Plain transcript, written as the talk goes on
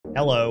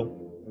Hello.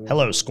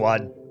 Hello,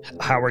 squad.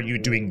 How are you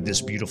doing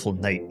this beautiful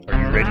night?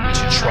 Are you ready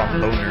to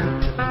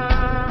tromboner?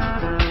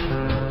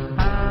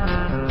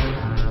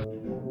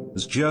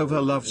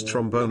 Jova loves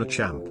Tromboner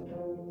Champ.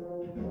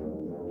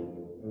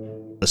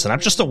 Listen, I'm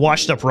just a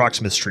washed-up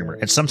Rocksmith streamer,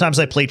 and sometimes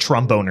I play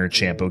Tromboner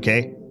Champ,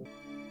 okay?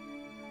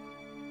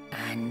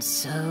 And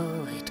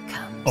so it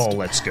comes Oh, to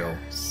let's go.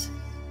 pass.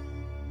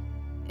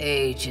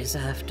 Ages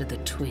after the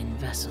twin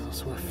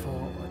vessels were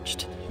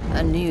forged,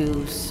 a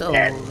new soul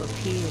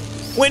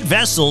appears. Twin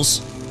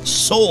vessels?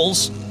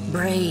 Souls?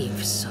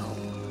 Brave soul.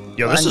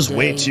 Yo, this is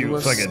way One day too will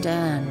fucking...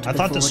 stand I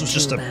thought this before was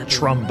just two a Babylons.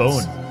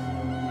 trombone.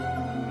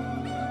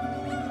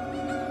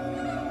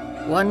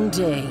 One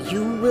day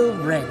you will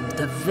rend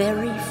the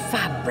very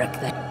fabric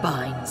that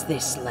binds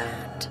this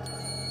land.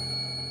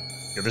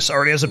 Yo, this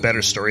already has a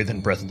better story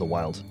than Breath of the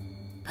Wild.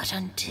 But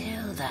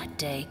until that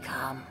day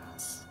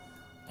comes,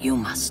 you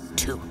must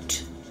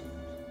toot.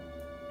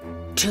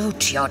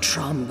 Toot your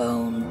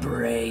trombone,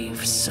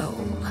 brave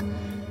soul,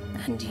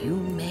 and you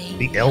may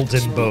The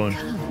Elden yet Bone.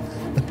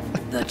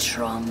 become the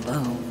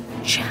trombone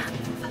champ.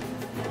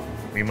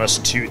 We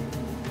must toot.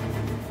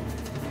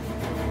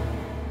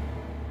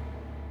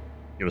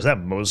 Yo, was that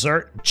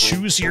Mozart?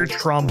 Choose your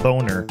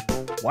tromboner.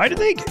 Why do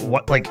they...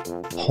 What, like,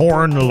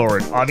 Horn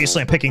Lord.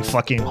 Obviously, I'm picking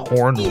fucking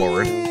Horn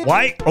Lord.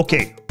 Why?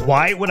 Okay,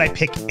 why would I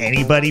pick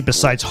anybody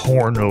besides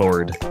Horn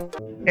Lord?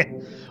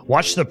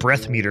 Watch the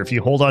breath meter. If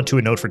you hold on to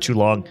a note for too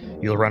long,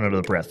 you'll run out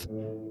of the breath.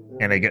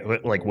 And I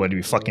get, like, what, do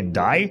we fucking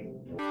die?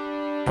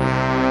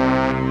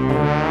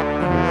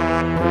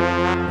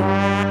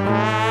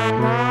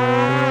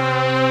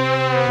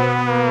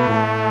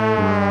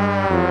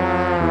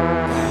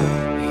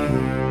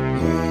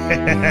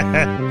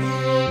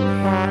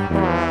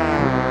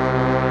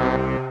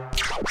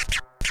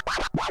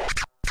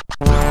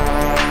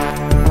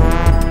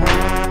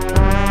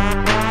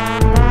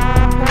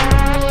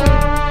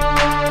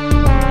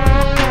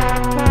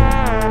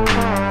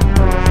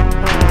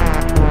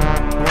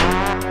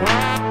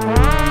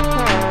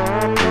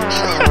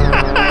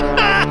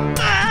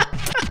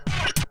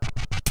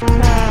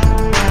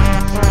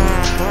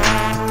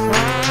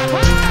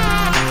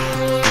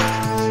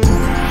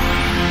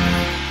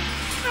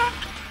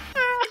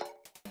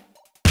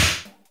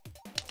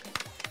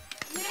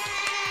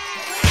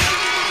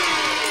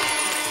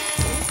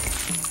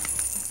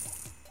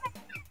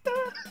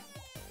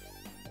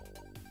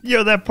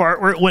 Yo, that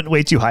part where it went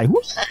way too high.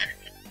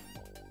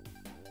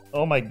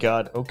 Oh my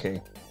god,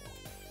 okay.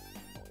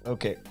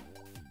 Okay.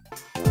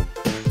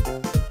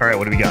 Alright,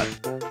 what do we got?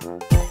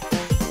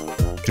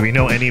 Do we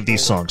know any of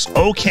these songs?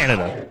 Oh,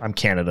 Canada. I'm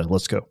Canada.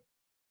 Let's go.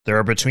 There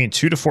are between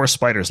 2 to 4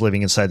 spiders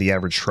living inside the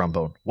average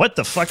trombone. What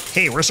the fuck?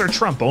 Hey, where's our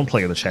trombone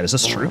player in the chat? Is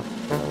this true?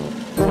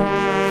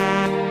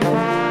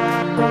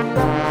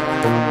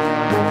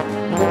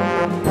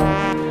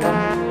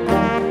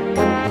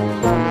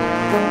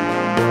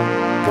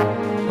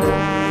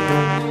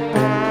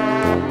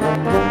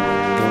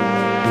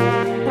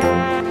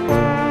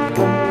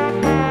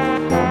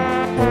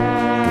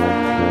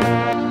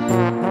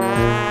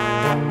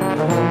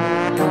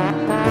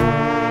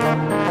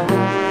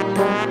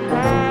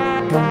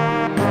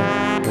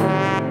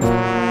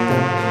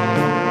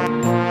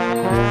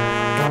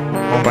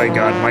 Oh my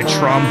god, my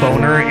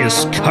tromboner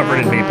is covered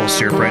in maple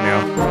syrup right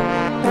now.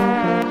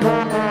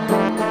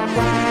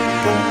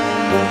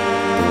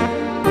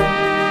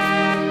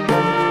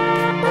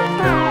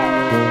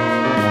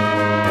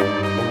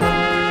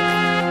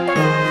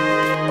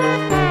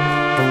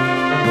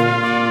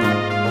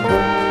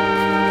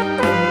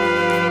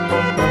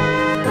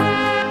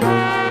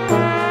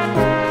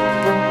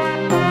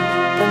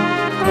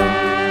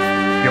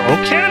 Yo,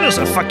 oh, Canada's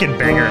a fucking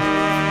banger.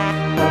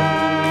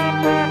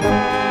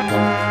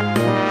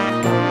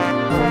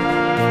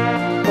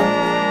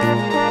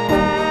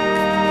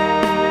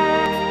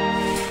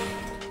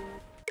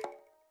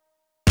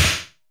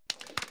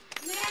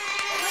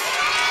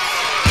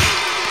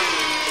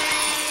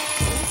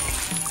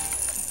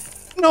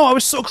 No, I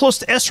was so close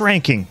to S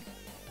ranking.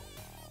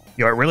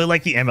 Yo, I really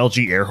like the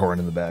MLG air horn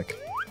in the back.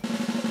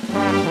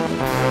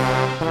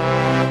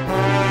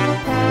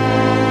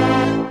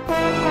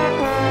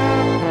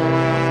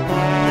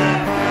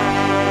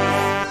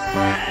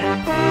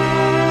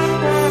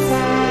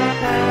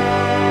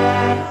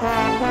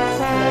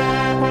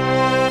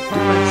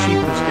 Direct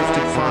Sheep has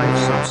gifted 5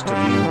 subs to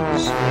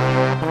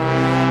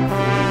viewers.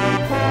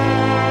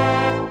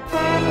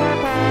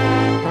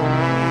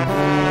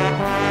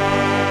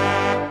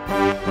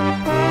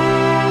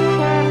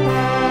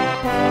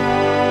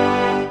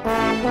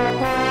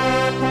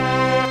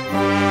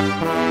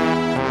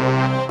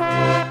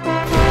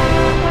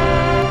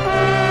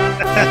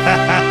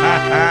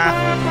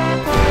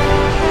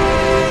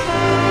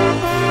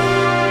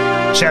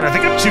 Chad, I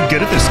think I'm too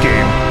good at this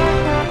game.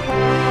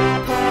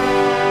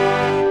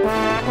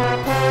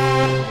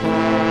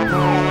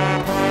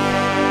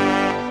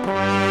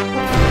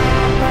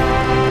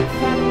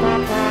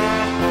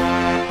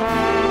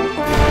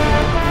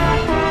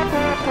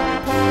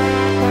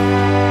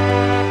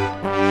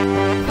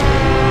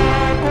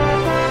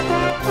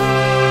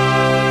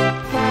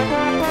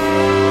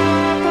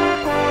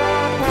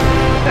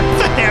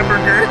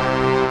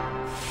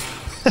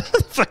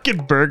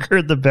 fucking burger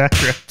in the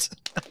background.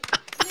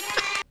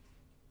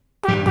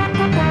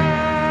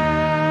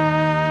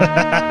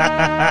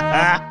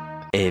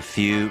 A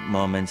few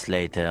moments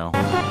later.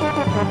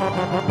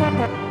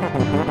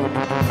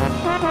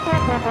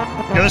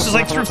 Yo, this is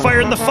like through fire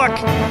in the fuck.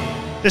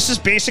 This is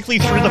basically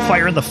through the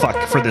fire in the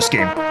fuck for this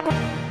game.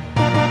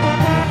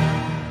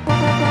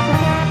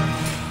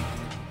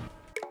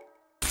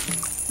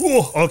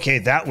 Ooh, okay,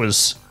 that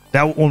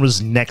one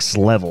was next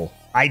level.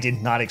 I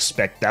did not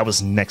expect that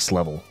was next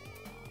level.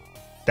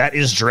 That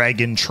is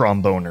Dragon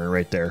Tromboner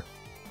right there.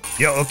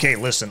 Yo, okay,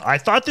 listen. I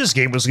thought this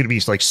game was gonna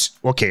be like,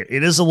 okay,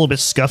 it is a little bit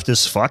scuffed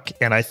as fuck,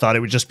 and I thought it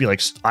would just be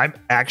like, I'm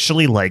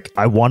actually like,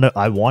 I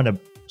wanna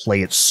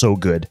play it so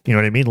good. You know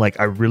what I mean? Like,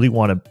 I really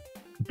want to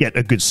get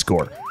a good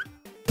score.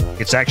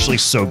 It's actually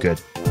so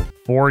good.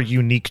 4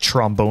 unique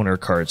tromboner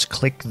cards.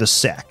 Click the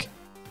sack.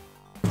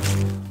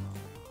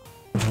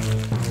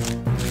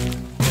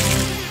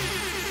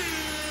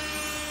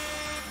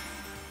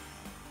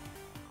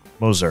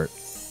 Mozart.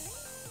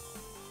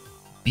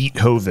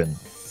 Beethoven.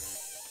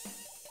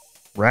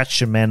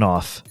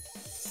 Rachmaninoff.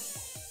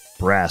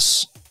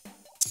 Brass.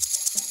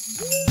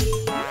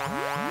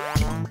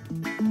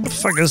 What the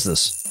fuck is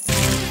this?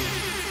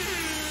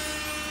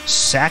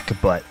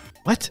 Sackbut.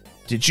 What?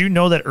 Did you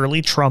know that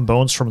early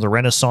trombones from the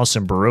Renaissance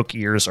and Baroque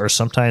years are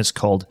sometimes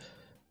called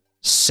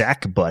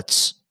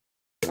sackbutts?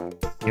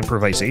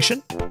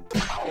 Improvisation?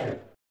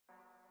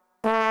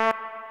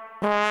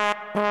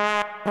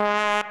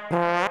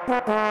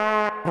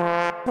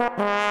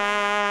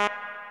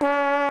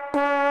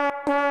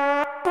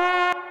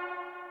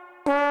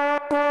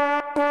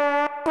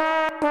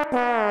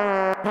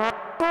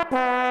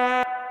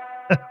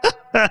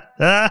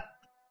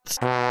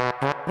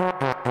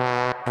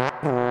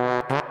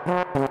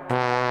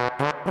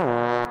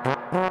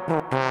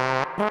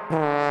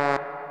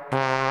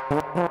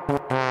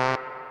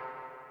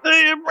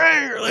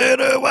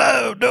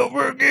 Don't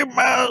forget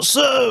my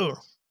soul.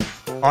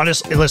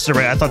 Honestly, listen,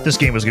 I thought this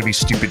game was gonna be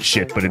stupid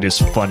shit, but it is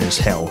fun as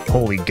hell.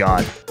 Holy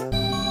god.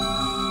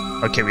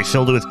 Okay, we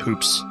filled it with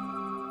poops.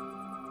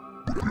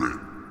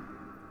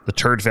 The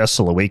turd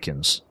vessel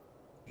awakens.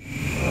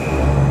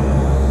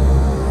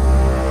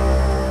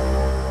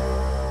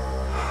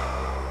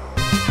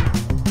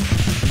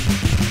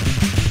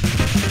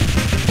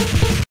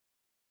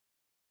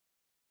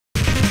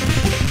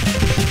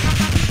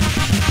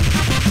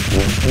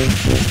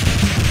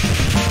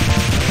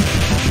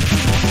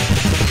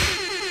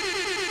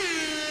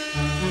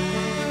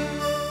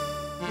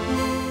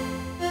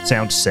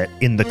 Sound set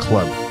in the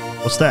club.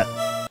 What's that?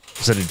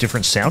 Is that a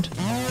different sound?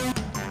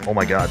 Oh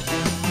my god.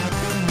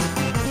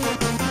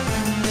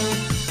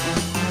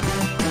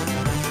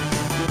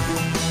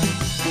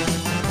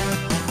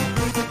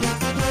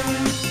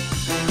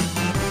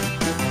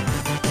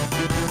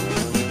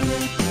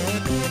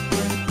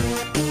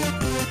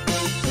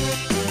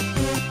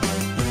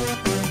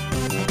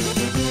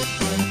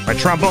 My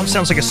trombone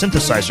sounds like a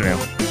synthesizer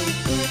now.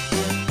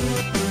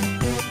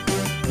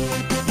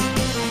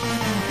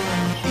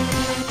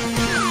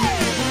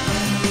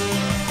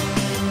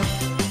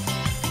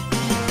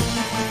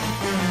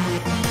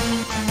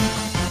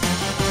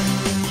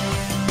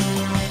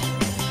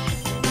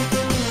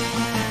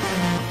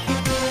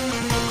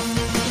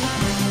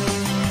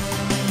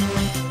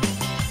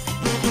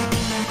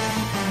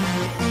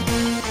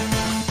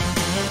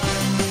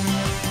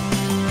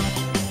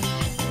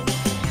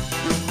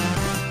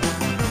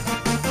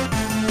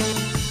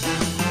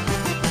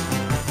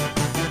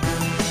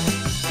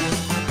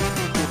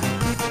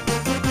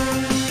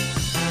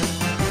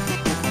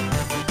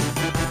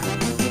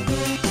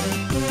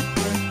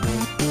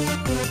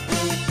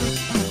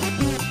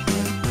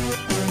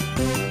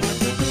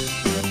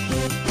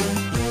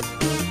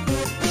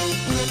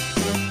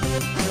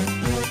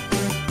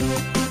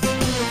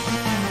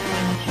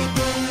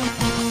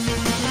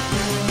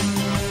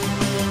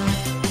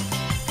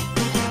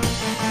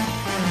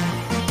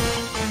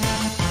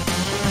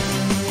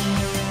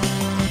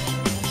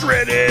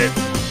 It.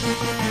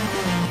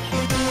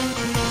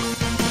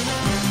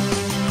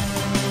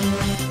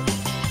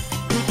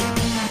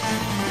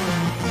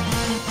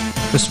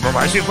 This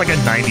reminds me of like a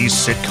 90s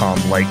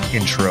sitcom like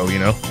intro, you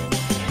know?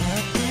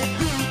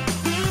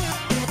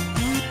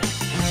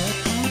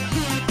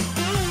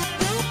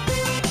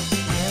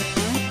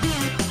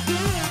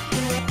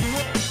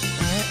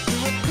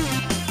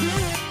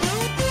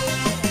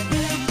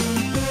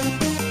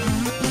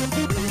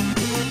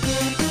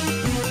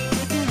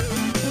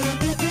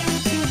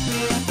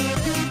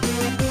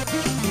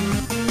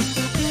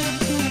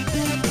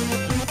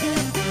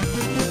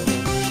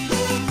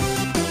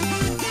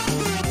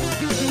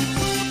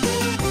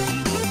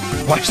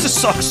 Why is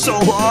this song so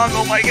long?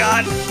 Oh my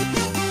god!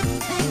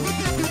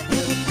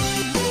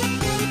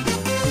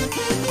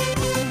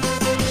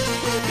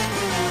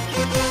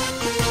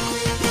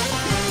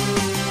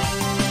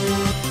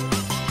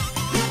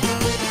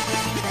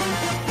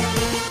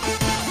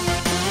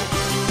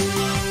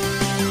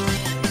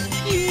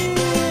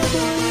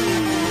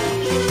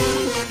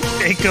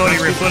 Hey Cody,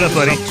 rip, what up,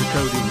 buddy?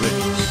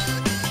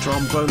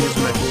 trombone is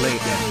metal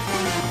again.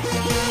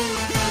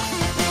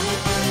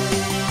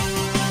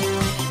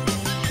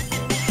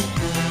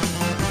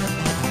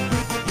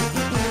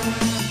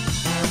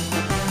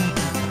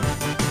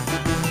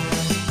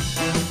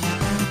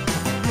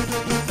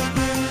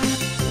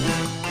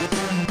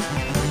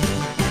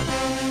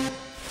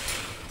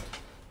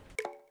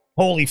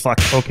 Holy fuck,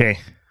 okay.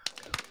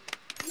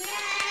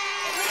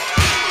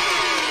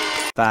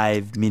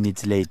 5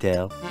 minutes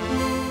later.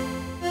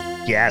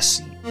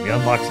 Gassy. We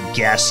unlocked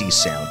gassy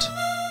sound.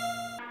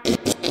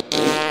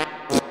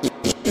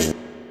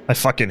 I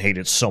fucking hate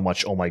it so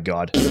much, oh my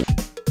god.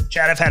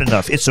 Chad, I've had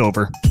enough. It's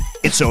over.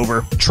 It's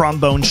over.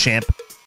 Trombone champ